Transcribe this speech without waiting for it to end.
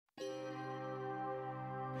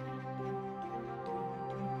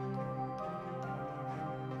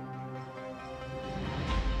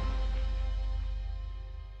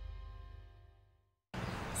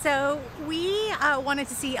So we wanted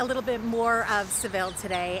to see a little bit more of Seville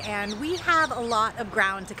today, and we have a lot of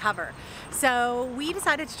ground to cover. So we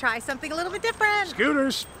decided to try something a little bit different.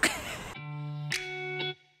 Scooters!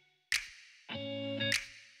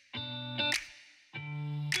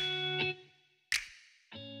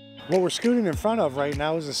 What we're scooting in front of right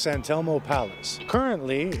now is the San Telmo Palace.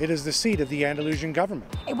 Currently, it is the seat of the Andalusian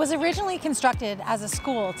government. It was originally constructed as a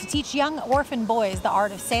school to teach young orphan boys the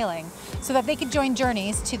art of sailing so that they could join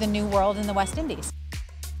journeys to the New World in the West Indies.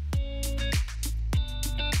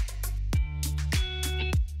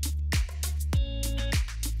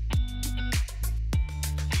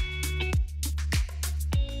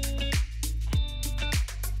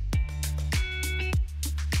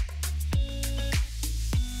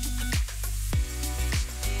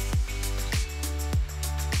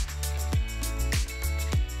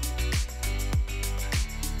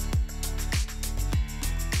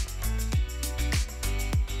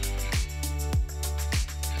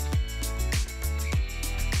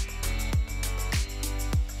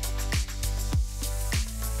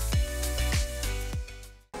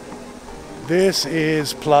 This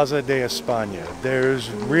is Plaza De Espana. There's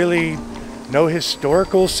really no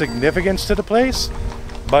historical significance to the place,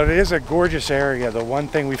 but it is a gorgeous area. The one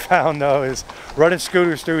thing we found though is running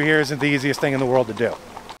scooters through here isn't the easiest thing in the world to do.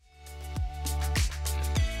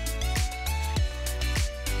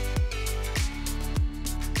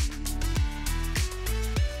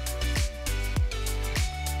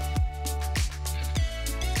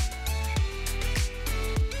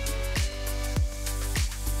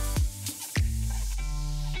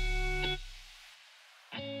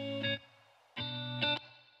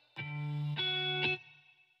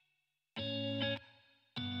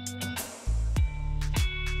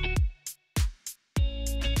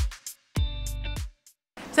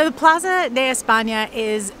 So the Plaza De Espana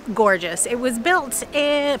is gorgeous. It was built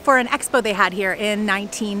for an expo they had here in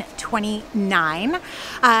 1929.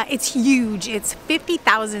 It's huge. It's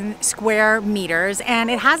 50,000 square meters, and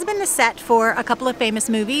it has been the set for a couple of famous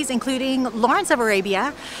movies, including Lawrence of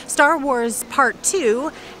Arabia, Star Wars Part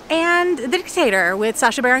 2, and The Dictator with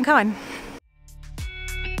Sacha Baron Cohen.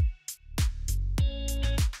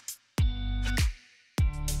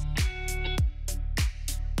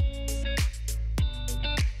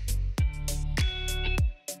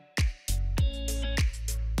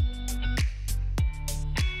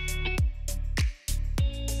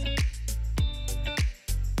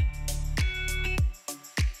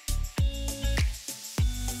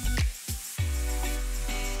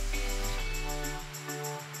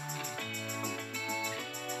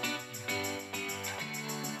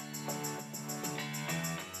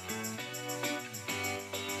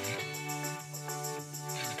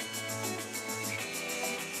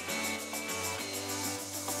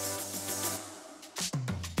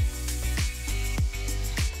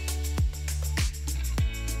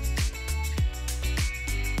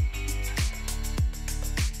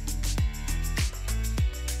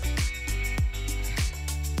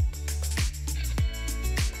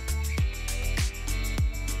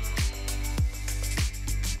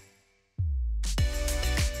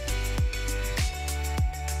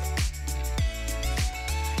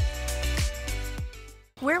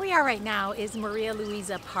 Where we are right now is Maria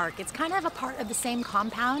Luisa Park. It's kind of a part of the same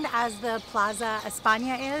compound as the Plaza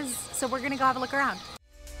Espana is, so we're gonna go have a look around.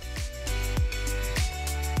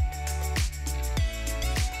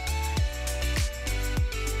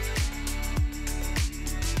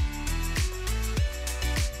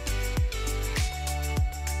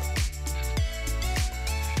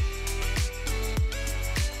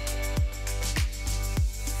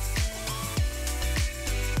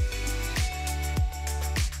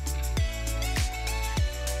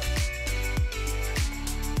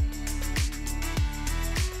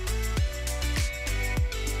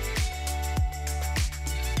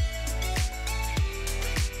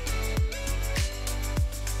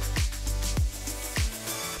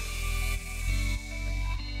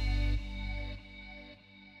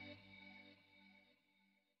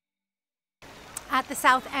 At the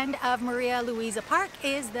south end of Maria Luisa Park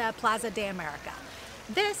is the Plaza de America.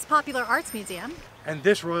 This popular arts museum And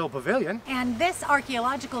this royal pavilion and this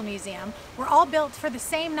archaeological museum were all built for the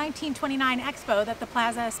same 1929 expo that the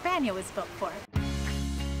Plaza Espana was built for.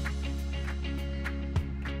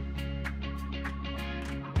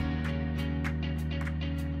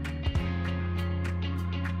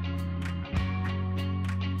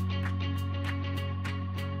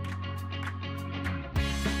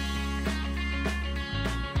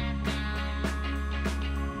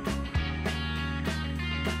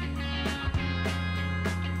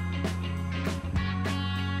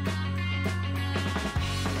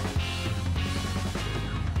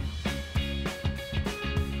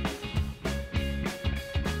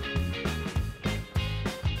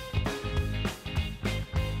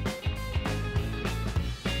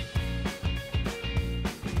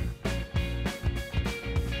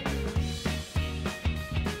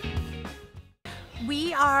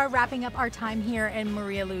 We are wrapping up our time here in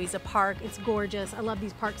Maria Luisa Park. It's gorgeous. I love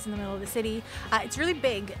these parks in the middle of the city. It's really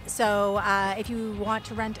big, so if you want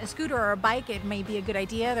to rent a scooter or a bike, it may be a good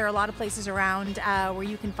idea. There are a lot of places around where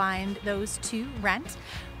you can find those to rent.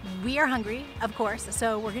 We are hungry, of course,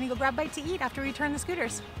 so we're gonna go grab a bite to eat after we return the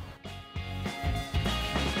scooters.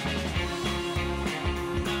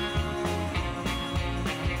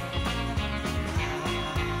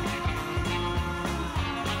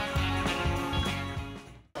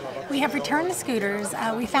 We have returned the scooters.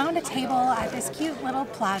 We found a table at this cute little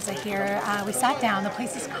plaza here. We sat down. The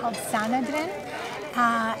place is called Sanedrin.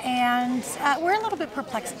 And we're a little bit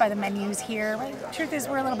perplexed by the menus here. The truth is,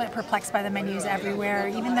 we're a little bit perplexed by the menus everywhere.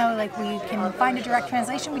 Even though like we can find a direct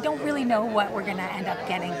translation, we don't really know what we're gonna end up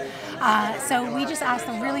getting. So we just asked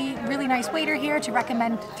the really nice waiter here to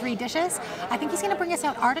recommend 3 dishes. I think he's gonna bring us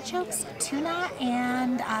out artichokes, tuna,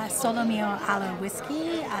 and solomillo a la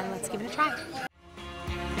whiskey. Let's give it a try.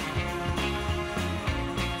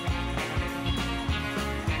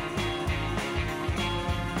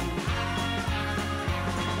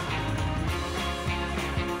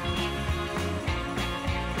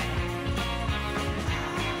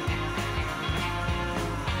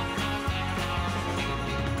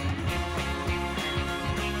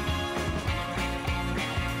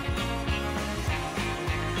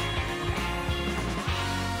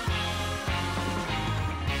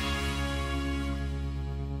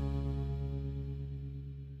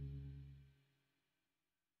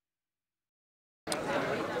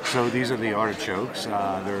 So these are the artichokes.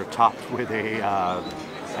 They're topped with a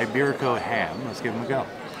Iberico ham. Let's give them a go.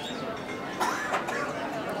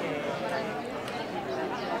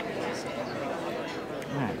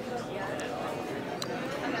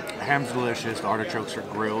 The ham's delicious. The artichokes are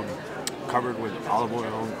grilled, covered with olive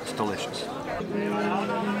oil. It's delicious.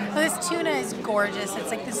 Well, this tuna is gorgeous.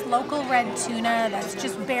 It's like this local red tuna that's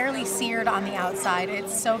just barely seared on the outside.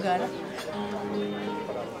 It's so good.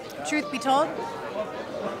 Truth be told,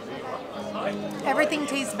 everything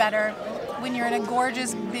tastes better when you're in a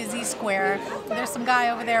gorgeous, busy square. There's some guy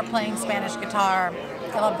over there playing Spanish guitar.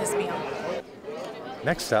 I love this meal.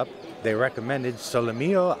 Next up, they recommended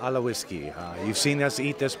solomillo a la whiskey. You've seen us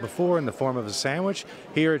eat this before in the form of a sandwich.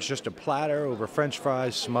 Here it's just a platter over French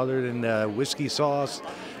fries smothered in whiskey sauce,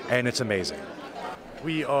 and it's amazing.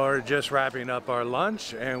 We are just wrapping up our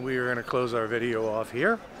lunch, and we are going to close our video off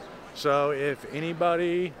here. So if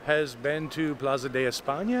anybody has been to Plaza De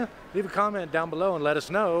Espana, leave a comment down below and let us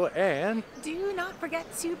know. And do not forget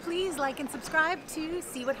to please like and subscribe to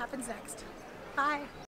see what happens next. Bye.